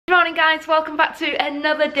Good morning guys, welcome back to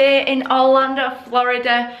another day in Orlando,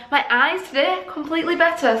 Florida. My eyes today are completely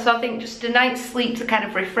better, so I think just a night's sleep to kind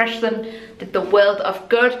of refresh them did the world of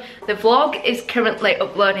good. The vlog is currently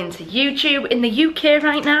uploading to YouTube. In the UK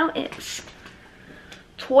right now it's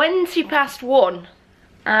 20 past 1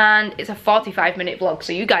 and it's a 45-minute vlog,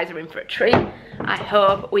 so you guys are in for a treat. I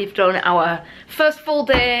hope we've done our first full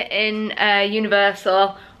day in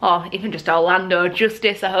Universal or even just Orlando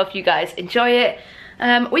justice. I hope you guys enjoy it.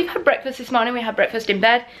 We've had breakfast this morning. We had breakfast in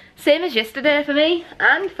bed, same as yesterday for me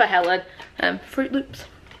and for Helen, Fruit Loops.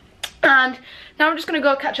 And now I'm just going to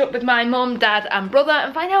go catch up with my mum, dad and brother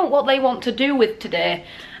and find out what they want to do with today.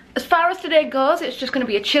 As far as today goes, it's just going to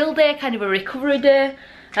be a chill day, kind of a recovery day,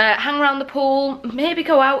 hang around the pool, maybe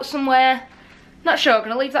go out somewhere. Not sure, I'm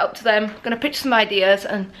going to leave that up to them. I'm going to pitch some ideas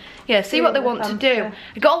and yeah, see what they want to do.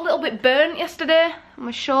 I got a little bit burnt yesterday on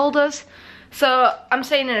my shoulders. So I'm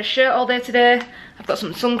staying in a shirt all day today. I've got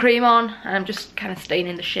some sun cream on and I'm just kind of staying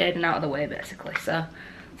in the shade and out of the way basically. So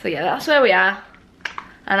yeah, that's where we are.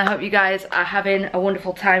 And I hope you guys are having a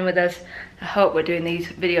wonderful time with us. I hope we're doing these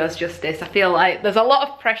videos justice. I feel like there's a lot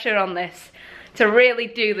of pressure on this to really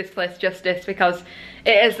do this place justice because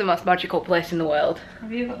it is the most magical place in the world.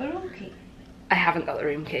 Have you got the room key? I haven't got the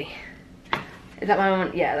room key. Is that my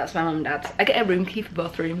mum? Yeah, that's my mum and dad's. I get a room key for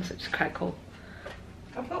both rooms, which is quite cool.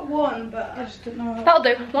 I've got one, but I just don't know. That'll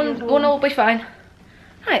do. One will be fine.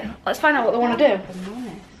 Right, let's find out what they want to do.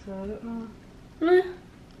 So I don't know. Nah,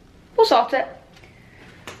 we'll sort it.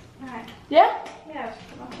 Right. Yeah? Yeah,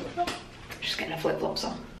 Just getting a flip-flops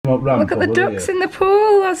on. Look at the ducks in the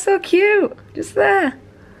pool. That's so cute. Just there.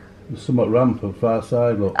 There's somewhat ramp on the far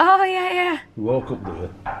side, look. Oh yeah, yeah. We walk up there.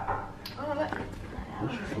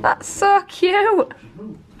 That's so cute.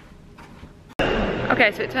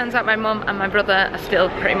 Okay, so it turns out my mum and my brother are still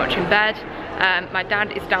pretty much in bed. My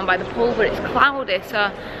dad is down by the pool, but it's cloudy, so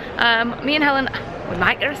me and Helen, we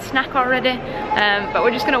might get a snack already, but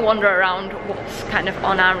we're just going to wander around what's kind of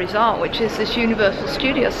on our resort, which is this Universal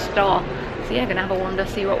Studios store. So yeah, gonna have a wander,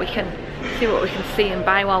 see what we can see and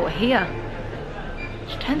buy while we're here.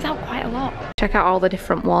 Which turns out quite a lot. Check out all the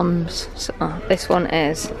different wands. So this one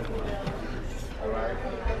is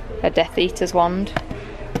a Death Eater's wand.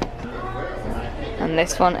 And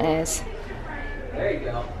this one is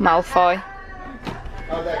Malfoy.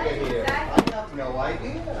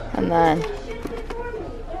 And then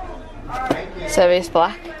Sirius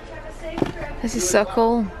Black. This is so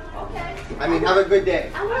cool. I mean, have a good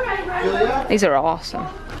day. These are awesome.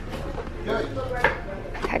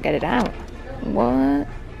 Can't get it out. What?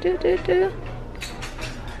 Do.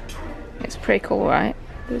 It's pretty cool, right?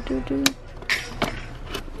 Do.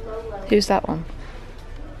 Who's that one?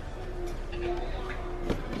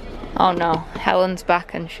 Oh no, Helen's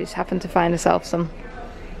back and she's happened to find herself some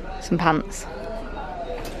pants.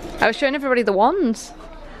 I was showing everybody the wands.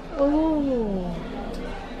 Oh.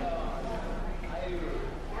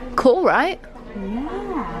 Cool, right?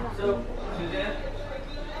 Yeah.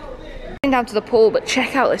 Down to the pool, but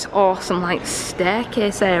check out this awesome like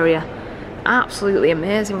staircase area. Absolutely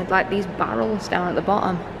amazing with like these barrels down at the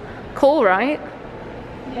bottom. Cool, right?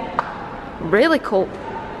 Yeah. Really cool.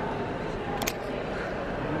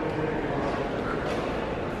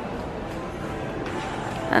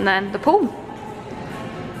 And then the pool.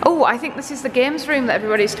 Oh, I think this is the games room that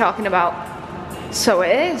everybody's talking about. So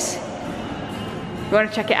it is. You want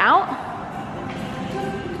to check it out?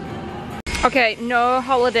 Okay, no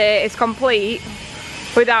holiday is complete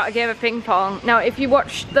without a game of ping pong. Now, if you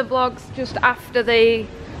watched the vlogs just after the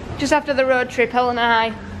road trip, Helen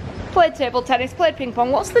and I played table tennis, played ping pong.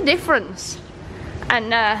 What's the difference?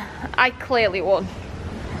 And I clearly won.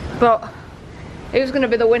 But who's going to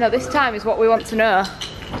be the winner this time is what we want to know.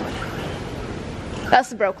 That's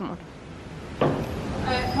the broken one.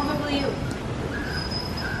 Probably you.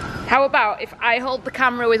 How about if I hold the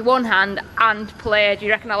camera with one hand and play, do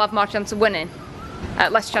you reckon I'll have more chance of winning?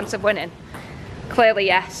 Less chance of winning? Clearly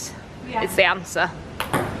yes, is the answer.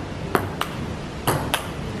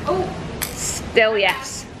 Oh! Still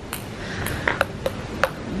yes.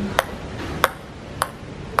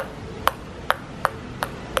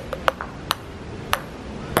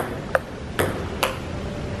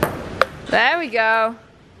 There we go.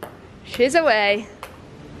 She's away.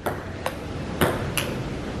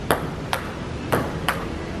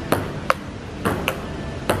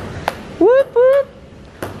 Whoop whoop.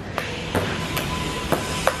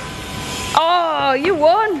 Oh, you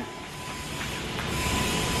won.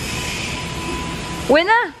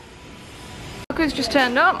 Winner. Look who's just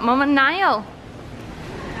turned up, Mum and Niall.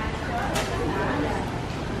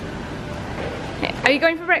 Are you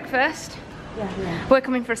going for breakfast? Yeah. We're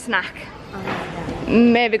coming for a snack.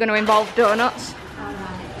 maybe going to involve donuts.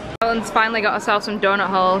 Helen's finally got herself some donut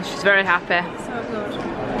holes. She's very happy. So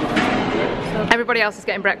good. Everybody else is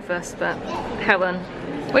getting breakfast, but Helen,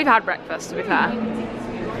 we've had breakfast to be fair.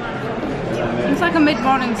 It's like a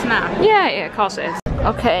mid-morning snack. Yeah, of course it is.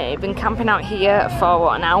 Okay, been camping out here for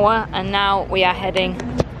what, an hour, and now we're heading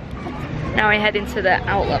to the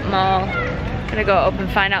outlet mall. Gonna go up and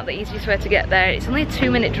find out the easiest way to get there. It's only a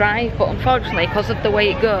 2-minute drive, but unfortunately, because of the way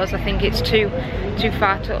it goes, I think it's too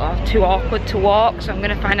far or too awkward to walk. So I'm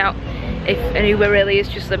gonna find out if an Uber really is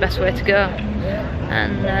just the best way to go,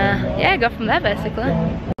 and yeah, go from there basically.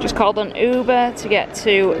 Just called an Uber to get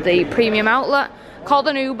to the premium outlet. Called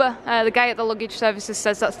an Uber. The guy at the luggage services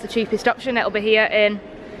says that's the cheapest option. It'll be here in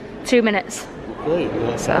 2 minutes.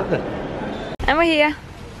 So, and we're here.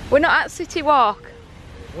 We're not at Citywalk.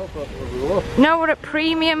 No, we're at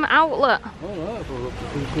Premium Outlet.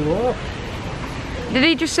 Did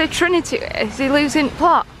he just say Trinity? Is he losing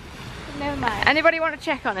plot? Never mind. Anybody want to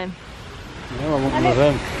check on him? No, I want one of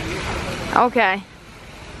them. Okay.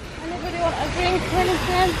 Anybody want a drink or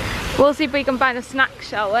anything? We'll see if we can find a snack,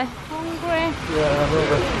 shall we? Hungry? Yeah, I will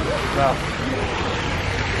be.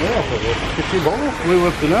 Yeah, Citywalk. We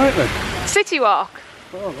were tonight then. Citywalk.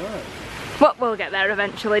 Oh, right. But we'll get there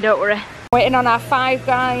eventually, don't worry. Waiting on our Five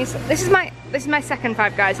Guys. This is my second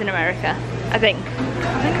Five Guys in America, I think.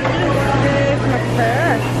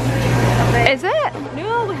 Is it?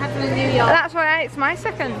 No, we had one in New York. That's why it's my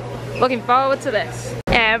second. Looking forward to this.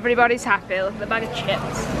 Yeah, everybody's happy. Look at the bag of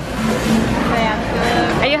chips.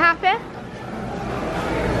 Are you happy?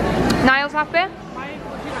 Niall's happy?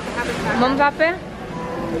 Mum's happy?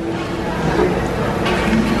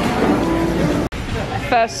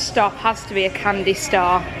 First stop has to be a candy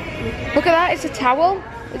store. Look at that, it's a towel.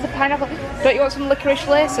 It's a pineapple. Don't you want some licorice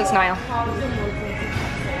laces, Niall?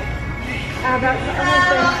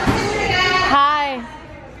 Hi.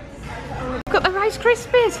 Look at the Rice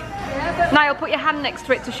Krispies. Niall, put your hand next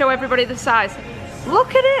to it to show everybody the size.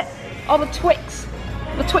 Look at it. Oh, the Twix.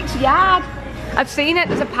 The Twix yard. I've seen it.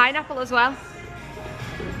 There's a pineapple as well.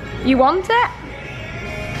 You want it?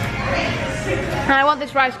 And I want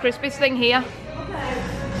this Rice Krispies thing here.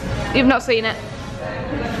 You've not seen it.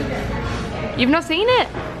 You've not seen it.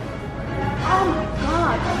 Oh my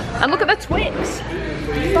god. And look at the Twix.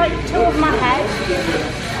 It's like two of my head.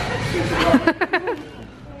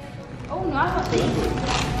 Oh no, I want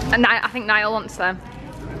these. And I think Niall wants them.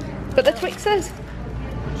 But the Twixes.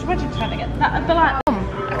 Just imagine trying to get that. I'd be like,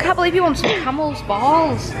 I can't believe you want some Camel's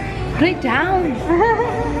balls. Put it down.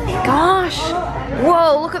 Gosh.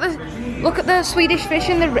 Whoa, look at the Swedish fish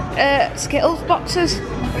in the Skittles boxes.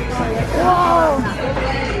 Whoa.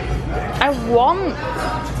 I want.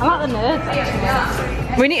 I like the nerds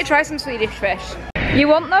actually. We need to try some Swedish fish. You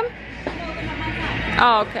want them?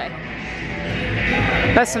 Oh, okay.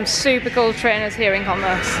 There's some super cool trainers here in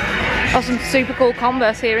Converse. Or some super cool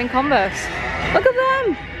Converse here in Converse. Look at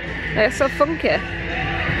them. They're so funky.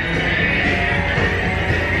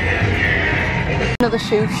 Another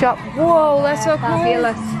shoe shop. Whoa, they're so cool.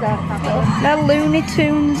 They're Looney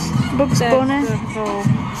Tunes, Bugs Bunny.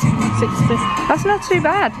 60. That's not too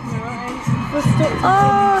bad.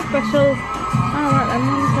 Oh, special. I like them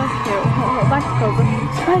ones, they're cute. What bicycles?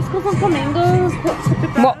 Bicycles and flamingos.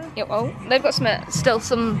 What? Oh, they've got still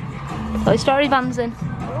some Toy Story vans in.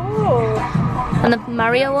 Oh. And the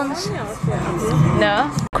Mario ones.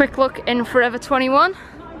 No. Quick look in Forever 21.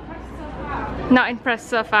 Not impressed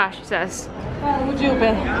so far, she says. Well, would you be?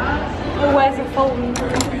 Who wears a full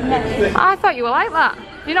neck? I thought you were like that.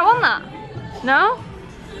 Do you not want that? No?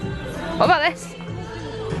 What about this? I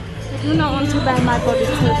do not want to bend my body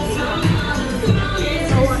too.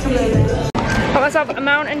 Got myself a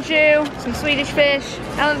Mountain Dew, some Swedish fish.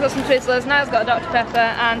 Ellen's got some Twizzlers. Niall's got a Dr Pepper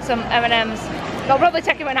and some M&Ms. It'll probably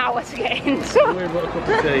take him an hour to get in. So. We've got a cup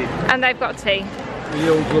of tea. And they've got tea. The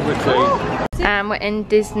old lovely tea. And we're in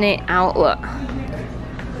Disney Outlet.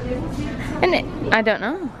 Isn't it? I don't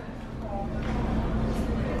know.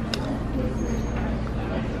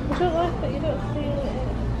 I don't like that you don't feel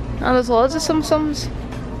it. Oh, there's loads of Sums.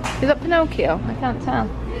 Is that Pinocchio? I can't tell.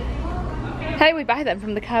 Hey, we buy them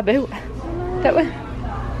from the car boot, don't we?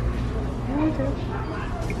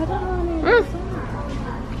 Mm.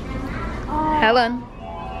 Helen,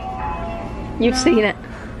 you've seen it.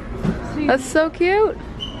 That's so cute.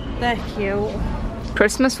 They're cute.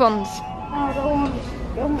 Christmas ones. Oh, I don't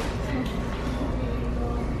want.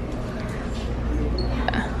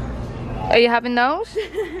 Are you having those?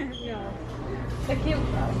 No. They're cute.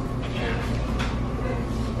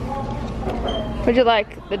 Would you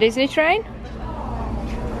like the Disney train?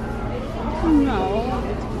 No.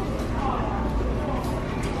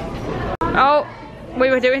 Oh, We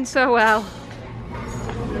were doing so well.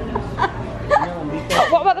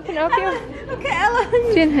 What about the Pinocchio? Look at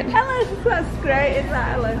Ellen. Ellen, that's great, isn't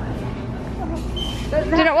that, Ellen? Do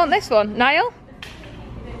you not want this one, Niall?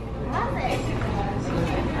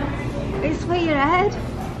 It's for your head.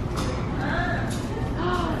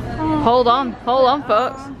 Hold on,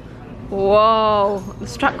 folks. Whoa, the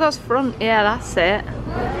strap goes front. Yeah, that's it.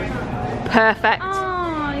 Perfect.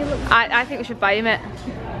 Oh, you look. I think we should buy him it.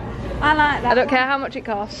 I like that. I don't care how much it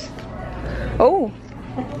costs. Oh.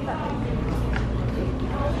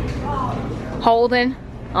 Holding.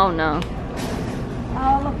 Oh no.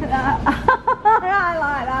 Oh, look at that. I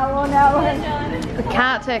like that one, Ellen. We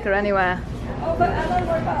can't take her anywhere. Oh, but Ellen,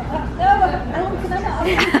 what about that? No, Ellen, can I not?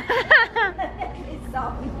 It's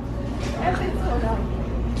soft. Everything's so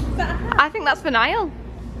nice. Is that a hat? I think that's for Niall.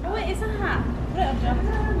 Oh, it is a hat. Put it on, John.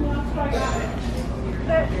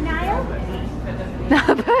 Niall?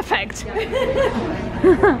 Perfect.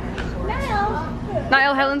 Niall?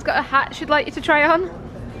 Niall, Helen's got a hat she'd like you to try on.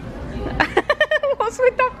 What's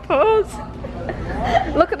with that pose?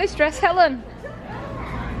 Look at this dress, Helen.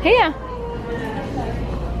 Here.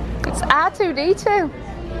 It's R2-D2.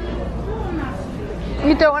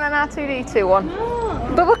 You don't want an R2-D2 one?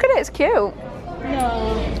 No. But look at it, it's cute. No.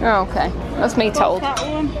 Oh, okay. That's me told. That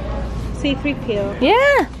one. C3PO.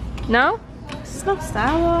 Yeah. No? It's not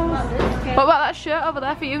Star Wars. What about that shirt over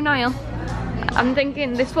there for you, Niall? I'm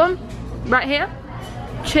thinking this one, right here.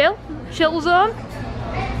 Chill zone.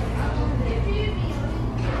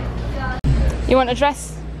 You want a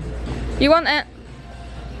dress? You want it?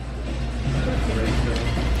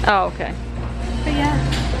 Oh, okay. But yeah.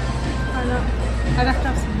 Why not? I'd have to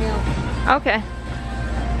have some heels. Okay.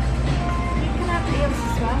 You can have the heels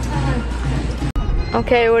as well, Helen.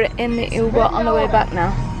 Okay, we're in the Uber on the way back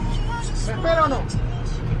now. ¿Espera o no?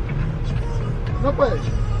 No puedes.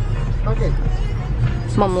 Okay.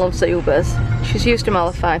 Mum loves the Ubers. She's used them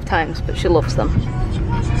all 5 times, but she loves them.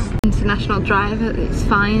 International drive at its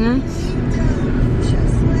finest.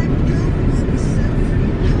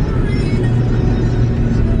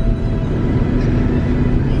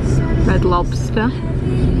 Red Lobster.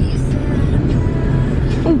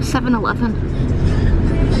 Oh, 7-Eleven.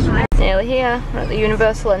 Nearly here, we're at the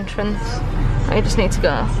Universal entrance. I just need to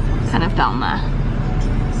go kind of down there.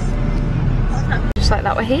 Just like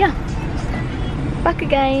that, we're here. Back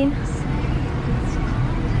again.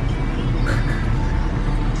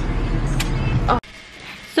 Oh.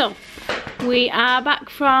 So, we are back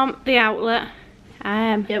from the outlet.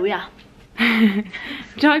 Yeah, we are.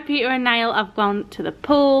 Joy, Peter and Niall have gone to the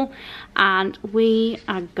pool and we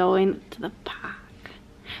are going to the park.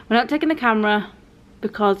 We're not taking the camera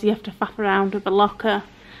because you have to faff around with a locker.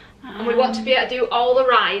 And we want to be able to do all the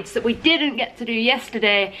rides that we didn't get to do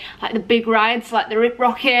yesterday, like the big rides like the Rip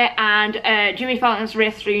Rocket and Jimmy Fallon's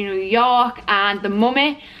Race Through New York and the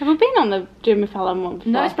Mummy. Have we been on the Jimmy Fallon one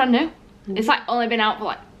before? No, it's brand new. It's like only been out for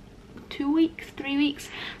like 2 weeks, 3 weeks.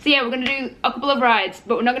 So yeah, we're going to do a couple of rides,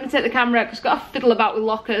 but we're not going to take the camera because we've got to fiddle about with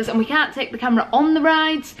lockers and we can't take the camera on the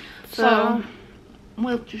rides. So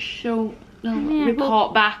we'll just show,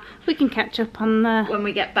 report back. We can catch up on the... when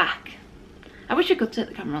we get back. I wish I could take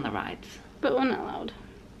the camera on the rides. But we're not allowed.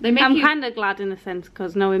 They make I'm you... kind of glad in a sense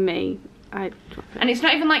because knowing me, I... And it's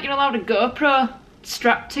not even like you're allowed a GoPro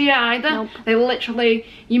strapped to you either. Nope. They literally,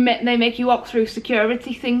 they make you walk through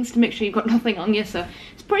security things to make sure you've got nothing on you, so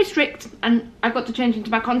it's pretty strict. And I've got to change into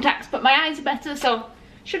my contacts, but my eyes are better, so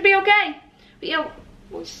should be okay. But yeah,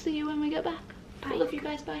 we'll see you when we get back. I love you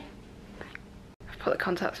guys, bye. I've put the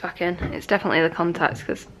contacts back in. It's definitely the contacts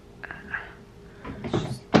because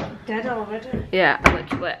Dead already. yeah,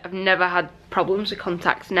 I've never had problems with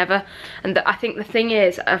contacts, never. And I think the thing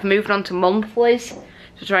is, I've moved on to monthlies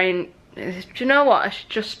to try and, do you know what, I should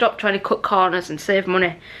just stop trying to cut corners and save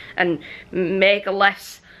money and make a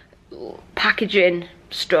less packaging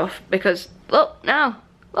stuff, because look now,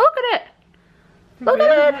 look at it. Look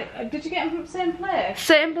at it. Did you get them from the same place?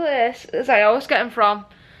 Same place as I always get them from.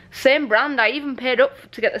 Same brand. I even paid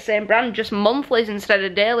up to get the same brand, just monthlies instead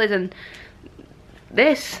of dailies, and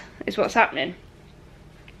this is what's happening.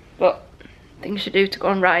 But things you do to go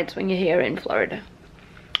on rides when you're here in Florida.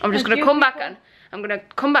 I'm just gonna come back and I'm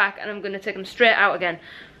gonna take them straight out again.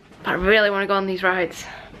 But I really want to go on these rides.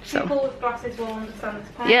 So People with glasses will understand this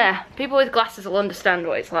pain. yeah, people with glasses will understand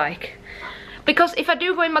what it's like. Because if I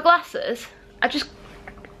do go in my glasses,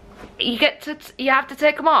 you have to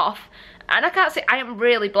take them off. And I can't see, I am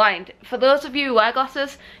really blind. For those of you who wear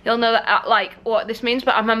glasses, you'll know that like what this means,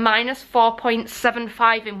 but I'm a minus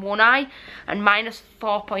 4.75 in one eye and minus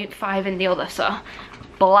 4.5 in the other, so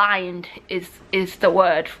blind is the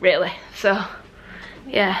word, really. So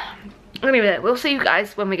yeah, anyway, we'll see you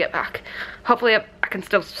guys when we get back. Hopefully I can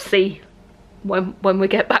still see when we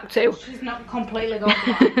get back to. She's not completely gone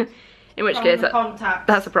blind. In which case,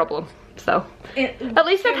 that's a problem. So, at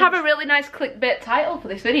least I'd have a really nice clickbait title for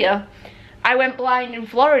this video. I went blind in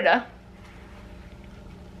Florida.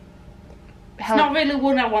 It's not really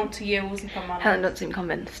one I want to use, if I'm honest. Helen doesn't seem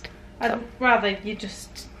convinced. I'd rather you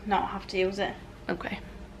just not have to use it. Okay,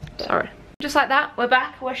 sorry. Just like that, we're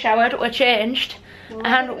back, we're showered, we're changed.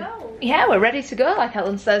 And yeah, we're ready to go, like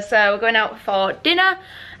Helen says. So we're going out for dinner.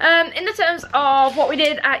 In the terms of what we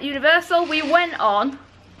did at Universal, we went on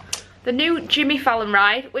the new Jimmy Fallon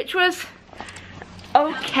ride, which was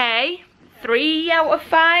okay. 3 out of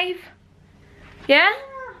 5. Yeah?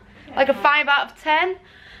 Like a 5 out of 10.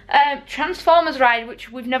 Transformers ride,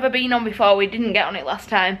 which we've never been on before. We didn't get on it last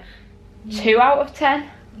time. 2 out of 10.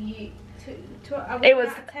 It was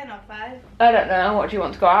 10 or 5. I don't know. What do you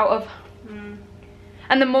want to go out of?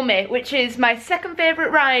 And the Mummy, which is my second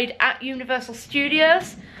favourite ride at Universal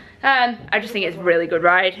Studios. I just think it's a really good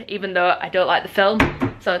ride, even though I don't like the film.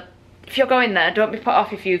 So if you're going there, don't be put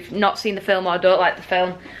off if you've not seen the film or don't like the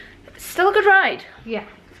film. It's still a good ride. Yeah.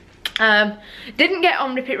 Didn't get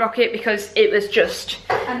on Rip It Rocket because it was just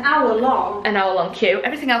an hour long. An hour long queue.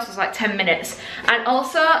 Everything else was like 10 minutes. And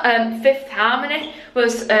also Fifth Harmony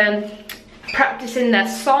was practicing their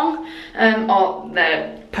song or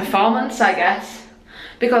their performance, I guess,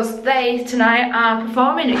 because they tonight are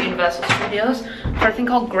performing at Universal Studios for a thing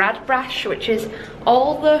called Grad Bash, which is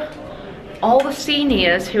all the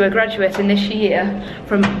seniors who are graduating this year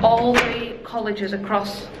from all the colleges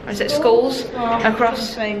across, or is it schools,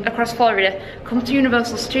 across Florida, come to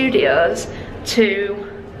Universal Studios to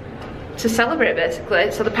celebrate,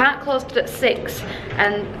 basically. So the park closed at 6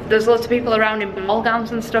 and there's lots of people around in ball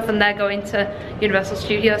gowns and stuff, and they're going to Universal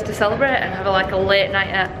Studios to celebrate and have like a late night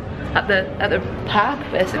at the park,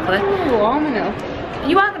 basically. Oh, warm enough.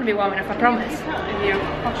 You are going to be warm enough, I promise.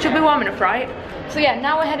 Should be warm enough, right? So yeah,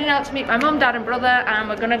 now we're heading out to meet my mum, dad and brother, and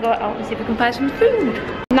we're going to go out and see if we can buy some food.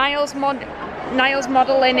 Niall's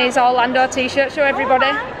modelling his Orlando t-shirt. Show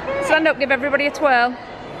everybody. Stand up, give everybody a twirl.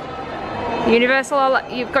 Universal,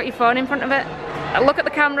 you've got your phone in front of it. Look at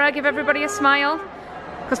the camera, give everybody a smile.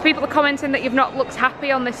 Because people are commenting that you've not looked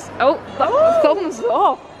happy on this. Oh, thumbs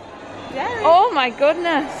up. Yeah. Oh my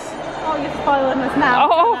goodness. Oh, you're spoiling us now.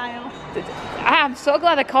 Oh, I'm so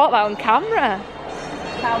glad I caught that on camera.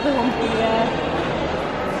 That'll be one for you.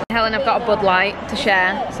 Helen, I've got a Bud Light to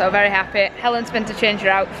share, so very happy. Helen's been to change her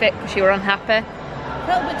outfit because you were unhappy. A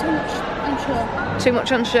little bit too much unsure. Too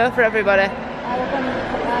much unsure for everybody. I was going to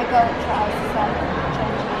put my gold trousers on.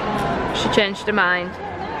 She changed her mind.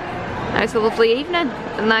 It's a lovely evening.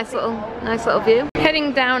 A nice little view.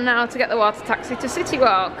 Heading down now to get the water taxi to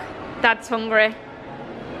Citywalk. Dad's hungry.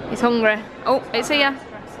 He's hungry. Oh, it's here.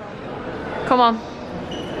 Come on.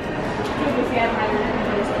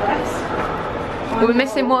 We're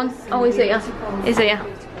missing one. Oh, he's here. He's here.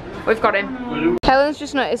 We've got him. Helen's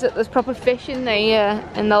just noticed that there's proper fish in there,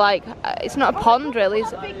 and they're like, it's not a pond really.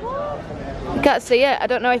 You can't see it. I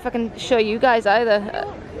don't know if I can show you guys either.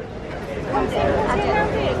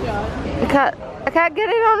 I can't get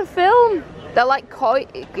it on film. They're like koi.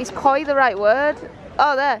 Is koi the right word?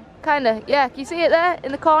 Oh, there. Kinda. Yeah. Can you see it there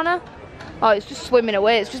in the corner? Oh, it's just swimming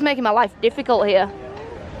away. It's just making my life difficult here.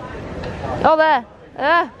 Oh, there.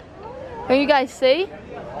 There. Can you guys see?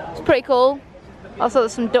 It's pretty cool. Also,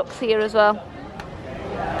 there's some ducks here as well.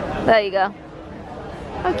 There you go.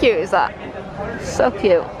 How cute is that? So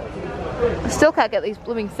cute. I still can't get these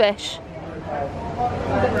blooming fish.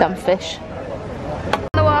 Damn fish.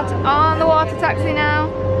 On the water taxi now.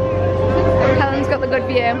 Helen's got the good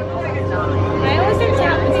view. I always seem to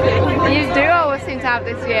have this view. You do always seem to have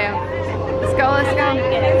this view. Let's go, let's go.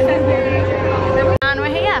 And we're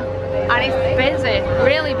here. And it's busy,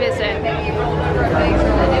 really busy.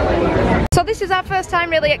 So this is our first time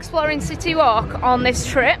really exploring Citywalk on this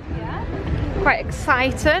trip. Quite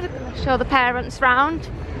excited. Show the parents round,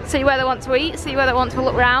 see where they want to eat, see where they want to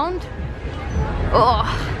look round. Oh,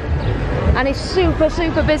 and it's super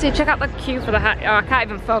busy. Check out the queue for the hat. Oh, I can't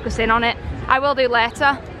even focus in on it. I will do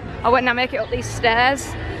later, or when I make it up these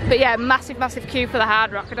stairs. But yeah, massive queue for the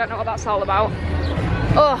Hard Rock. I don't know what that's all about.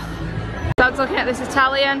 Oh, Dad's looking at this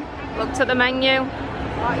Italian. Looked at the menu.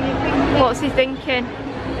 What's he thinking?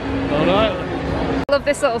 Alright. I love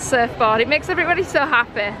this little surfboard. It makes everybody so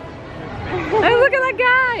happy. Oh, look at that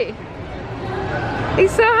guy.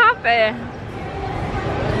 He's so happy.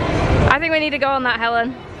 I think we need to go on that,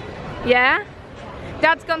 Helen. Yeah?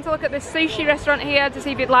 Dad's gone to look at this sushi restaurant here to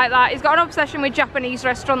see if he'd like that. He's got an obsession with Japanese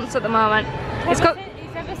restaurants at the moment. It's ever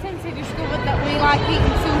since he discovered that we like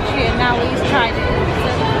eating sushi, and now he's tried it.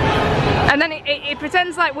 And then he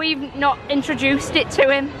pretends like we've not introduced it to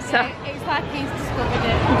him, so. It's like he's discovered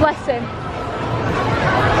it. Bless him.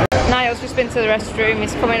 Niall's just been to the restroom,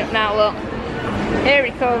 he's coming up now, look. Here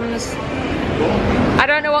he comes. I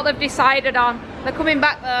don't know what they've decided on. They're coming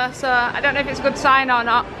back there, so I don't know if it's a good sign or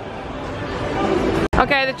not.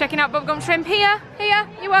 Okay, they're checking out bubblegum shrimp. Here,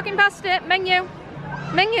 you're walking past it. Menu,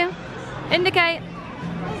 indicate.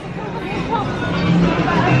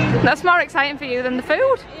 That's more exciting for you than the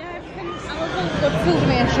food. Good food in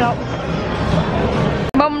a shop.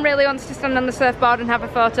 Mum really wants to stand on the surfboard and have a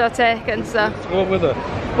photo taken, so. To go on with her.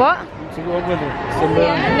 What? To go on with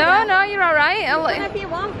her. No, you're alright. Whatever you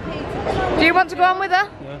want, Peter. Do you want to go on with her?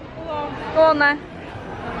 Yeah. Go on then.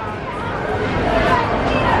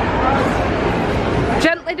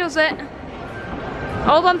 Gently does it.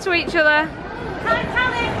 Hold on to each other.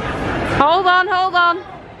 Hold on.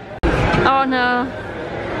 Oh no.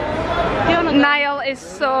 Niall is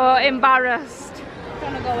so embarrassed.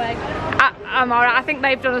 I'm alright, I think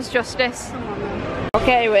they've done us justice.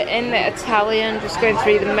 Okay, we're in the Italian, just going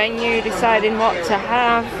through the menu, deciding what to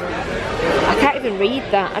have. I can't even read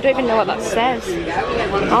that, I don't even know what that says.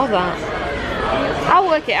 All that. I'll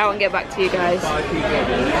work it out and get back to you guys.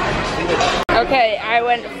 Okay, I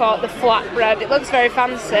went for the flatbread. It looks very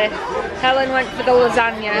fancy. Helen went for the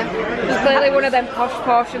lasagna. It's clearly one of them posh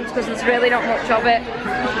portions because there's really not much of it.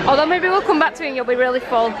 Although maybe we'll come back to it and you'll be really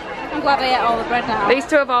full. I'm glad I ate all the bread now. These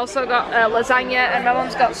two have also got lasagna and my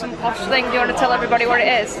mum's got some posh thing. Do you want to tell everybody what it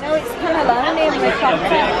is? No, it's kind of learning with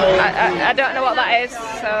chocolate. I don't know what that is.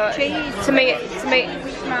 So Cheese. To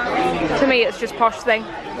me it's just posh thing.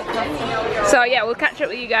 So yeah, we'll catch up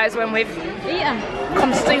with you guys when we've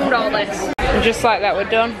consumed all this. And just like that, we're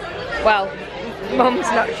done. Well, Mum's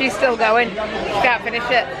not, she's still going. She can't finish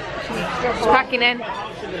it. She's packing in.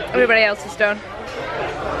 Everybody else is done.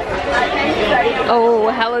 Oh,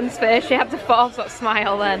 Helen's face, she had to force that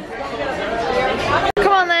smile then.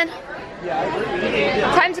 Come on then.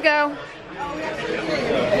 Time to go.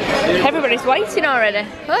 Everybody's waiting already.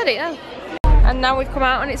 Bloody hell. And now we've come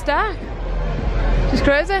out and it's dark. It's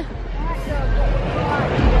crazy.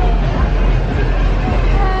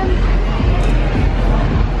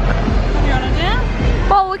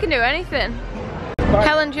 Well, we can do anything.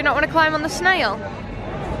 Helen, do you not want to climb on the snail?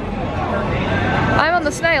 Climb on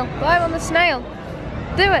the snail. Climb on the snail.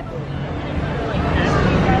 Do it.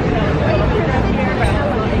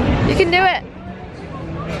 You can do it.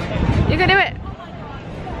 You can do it.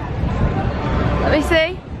 Let me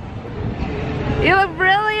see. You look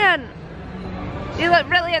brilliant. You look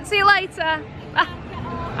brilliant. See you later.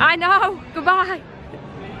 I know. Goodbye.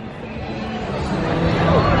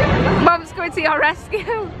 Mum's going to your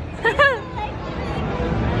rescue.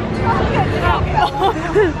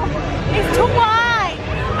 It's too wide.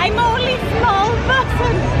 I'm only small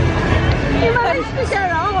person. You managed to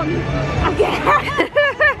get on.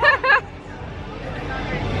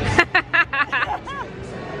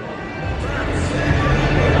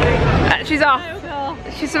 She's off.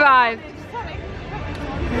 She survived.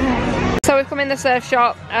 So we've come in the surf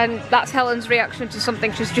shop and that's Helen's reaction to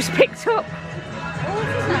something she's just picked up.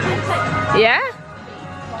 Yeah?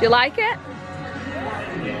 Do you like it?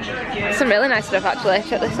 Some really nice stuff actually.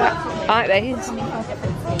 Check this out. I like these.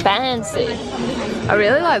 Fancy. I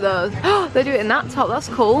really like those. Oh, they do it in that top. That's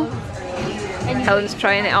cool. Helen's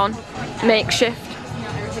trying it on. Makeshift.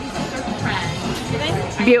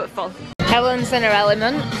 Beautiful. Helen's in her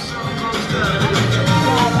element.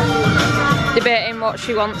 Debating what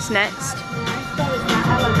she wants next.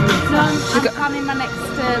 No, I'm planning my next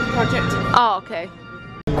project. Oh, okay.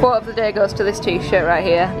 Quote of the day goes to this t-shirt right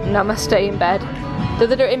here. Namaste in bed. Do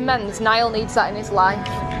they do it in men's? Niall needs that in his life.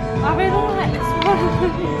 I really like this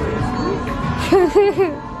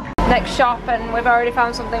one. Next shop and we've already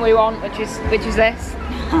found something we want, which is this. Is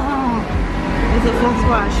it flash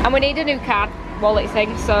wash? And we need a new card wallet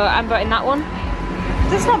thing, so I'm voting that one.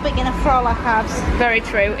 It's not big enough for all our cards. Very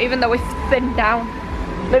true, even though we've thinned down.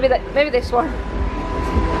 Maybe this one.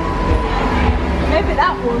 Maybe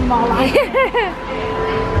that one more like.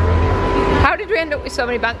 How did we end up with so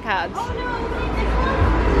many bank cards? Oh no,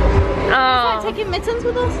 Oh. it's like taking mittens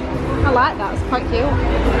with us. I like that, it's quite cute.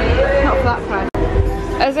 Not for that price.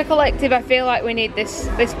 As a collective, I feel like we need this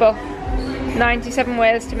book. 97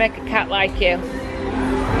 Ways to Make a Cat Like You.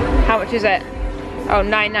 How much is it? Oh,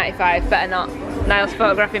 $9.95, better not. Niall's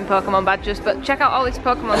photographing Pokemon badges, but check out all this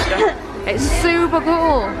Pokemon stuff. It's super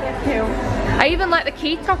cool. I even like the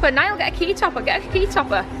key topper. Niall, get a key topper, get a key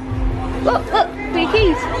topper. Look, do your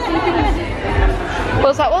keys.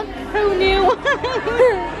 What's that one? Who knew?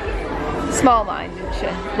 Small mind, isn't she?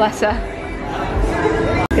 Bless her.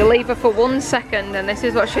 You leave her for 1 second and this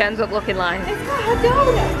is what she ends up looking like. It's got her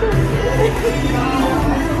donut.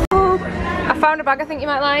 I found a bag I think you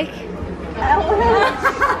might like.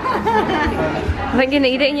 I think you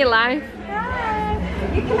need it in your life.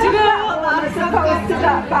 Do you know what that's supposed to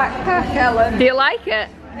that backpack, Helen? Do you like it?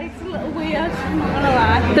 It's a little weird, I'm not gonna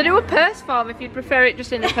lie. They do a purse form if you'd prefer it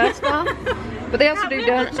just in a purse form. But they also do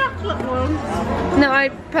the chocolate ones. No, I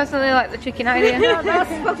personally like the chicken idea. No, that's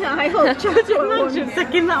what I hope. Chocolate ones.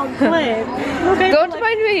 Sticking that on plate. Okay, Don't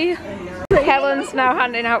mind me. Helen's now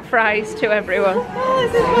handing out fries to everyone. Oh,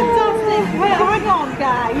 this is fantastic. Wait, hang on,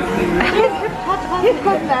 guys. You've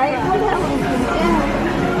got that.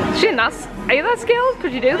 Are you that skilled?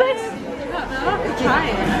 Could you do this? I don't know. Try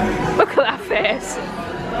it. Look at that face.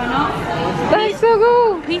 Why not? That's so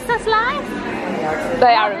cool. Pizza slice?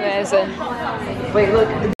 They are amazing. Wait, look.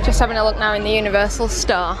 Just having a look now in the Universal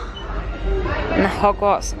store. And the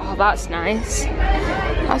Hogwarts. Oh, that's nice.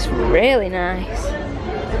 That's really nice.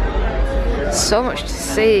 So much to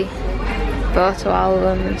see. Photo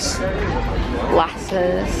albums,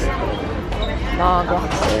 glasses, more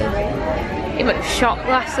glasses, even shot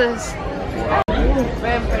glasses.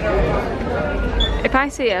 If I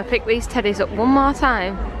see her pick these teddies up one more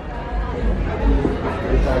time,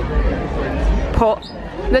 put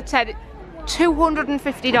the teddy,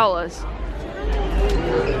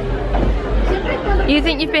 $250. You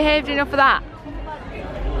think you've behaved enough for that?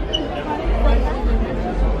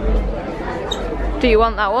 Do you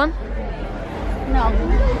want that one? No.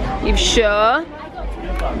 You sure?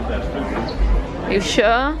 You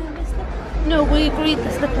sure? No, we agreed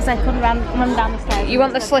the slippers I couldn't run down the stairs. You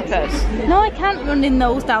want the slippers? No, I can't run in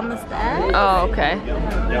those down the stairs. Oh, okay.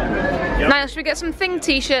 Niall, should we get some Thing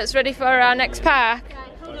t-shirts ready for our next park?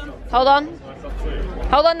 Hold on.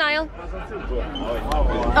 Hold on, Niall.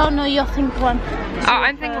 Oh no, you're Think one. Oh,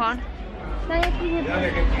 I'm Thing 1.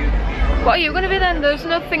 What are you going to be then? There's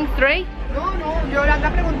no Thing 3? No, yo la anda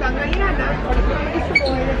preguntando a Iliana.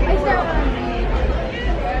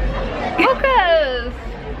 Lookers!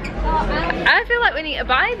 I feel like we need to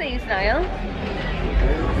buy these, Niall.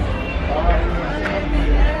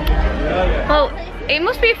 Well, it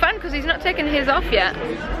must be fun because he's not taken his off yet.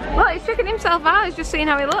 Well, he's checking himself out, he's just seeing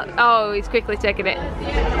how he looks. Oh, he's quickly taking it.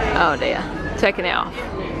 Oh dear, taking it off.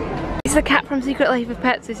 It's the cat from Secret Life of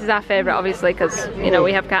Pets. This is our favourite, obviously, because, you know,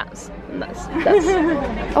 we have cats. And that's...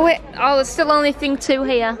 Oh wait, oh, there's still only Thing 2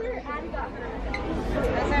 here.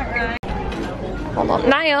 Hold on.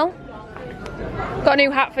 Niall, got a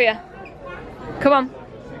new hat for you. Come on,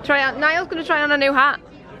 try on. Niall's gonna try on a new hat.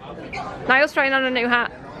 Niall's trying on a new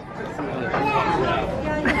hat.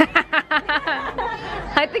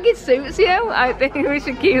 I think it suits you. I think we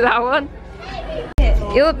should keep that one.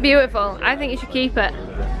 You look beautiful. I think you should keep it.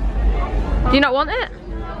 Do you not want it?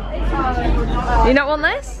 Do you not want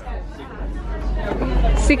this?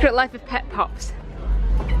 Secret Life of Pet Pops.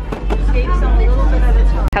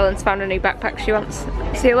 Helen's found a new backpack she wants.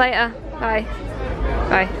 See you later. Bye.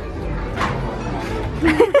 Bye.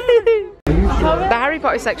 The Harry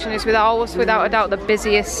Potter section is without a doubt the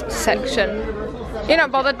busiest section. You're not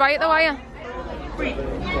bothered by it though, are you?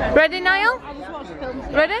 Ready, Niall?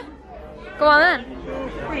 Ready? Go on then.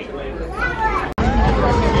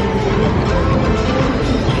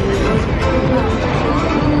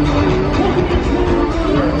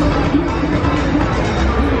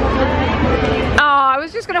 Oh, I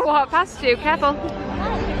was just gonna walk past you, careful.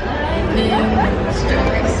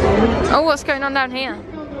 Oh, what's going on down here?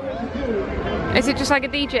 Is it just like a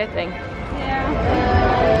DJ thing?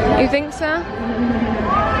 Yeah. You think so?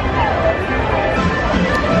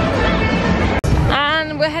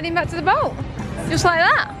 And we're heading back to the boat. Just like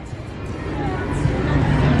that.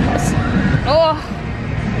 Oh!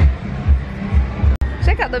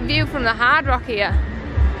 Check out the view from the Hard Rock here.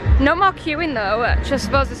 No more queuing though, which I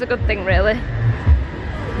suppose is a good thing really.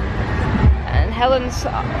 And Helen's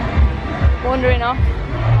wandering off.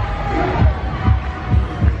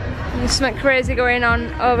 There's something crazy going on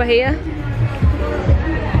over here.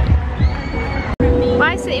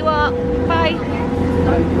 Bye Citywalk. Bye.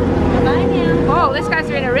 Bye now. Oh, this guy's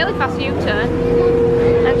doing a really fast U-turn.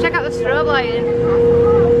 And check out the strobe lighting.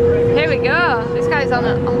 Here we go. This guy's on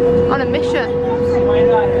a mission.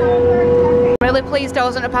 I'm really pleased I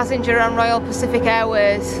wasn't a passenger on Royal Pacific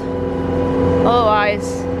Airways.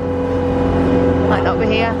 Otherwise, might not be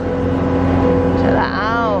here. Check that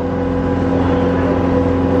out.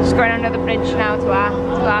 Just going under the bridge now to our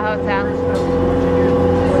hotel.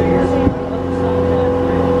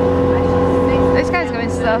 This guy's going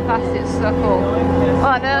so fast, it's so cool.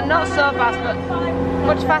 Well, no, not so fast, but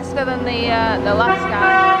much faster than the last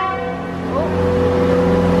guy.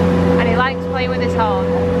 And he likes playing playing with his horn.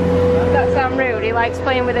 Does that sound rude? He likes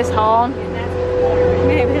playing with his horn.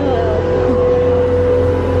 Maybe a little.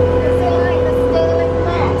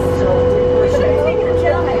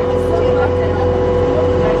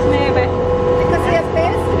 Maybe.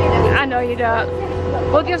 I know you don't.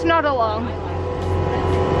 We'll just nod along.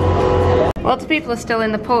 Lots of people are still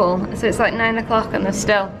in the pool, so it's like 9 o'clock and there's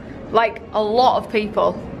still like a lot of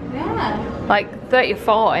people. Yeah. Like 30 or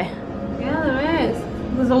 40. Yeah, there is.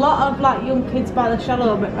 There's a lot of like young kids by the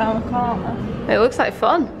shallow bit round the corner. It looks like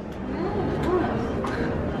fun.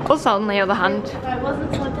 Yeah. Us on the other hand, I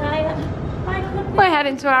wasn't so tired. we're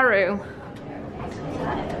heading to our room.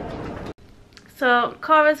 So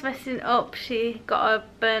Cora's resting up. She got a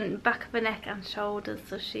burnt back of her neck and shoulders,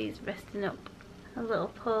 so she's resting up. A little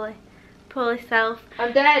poorly self.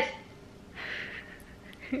 I'm dead.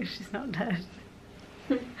 She's not dead.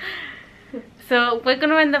 So we're going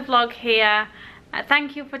to end the vlog here.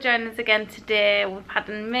 Thank you for joining us again today. We've had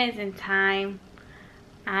an amazing time.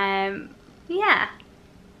 Yeah.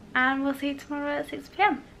 And we'll see you tomorrow at 6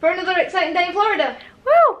 PM. For another exciting day in Florida.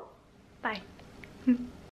 Woo!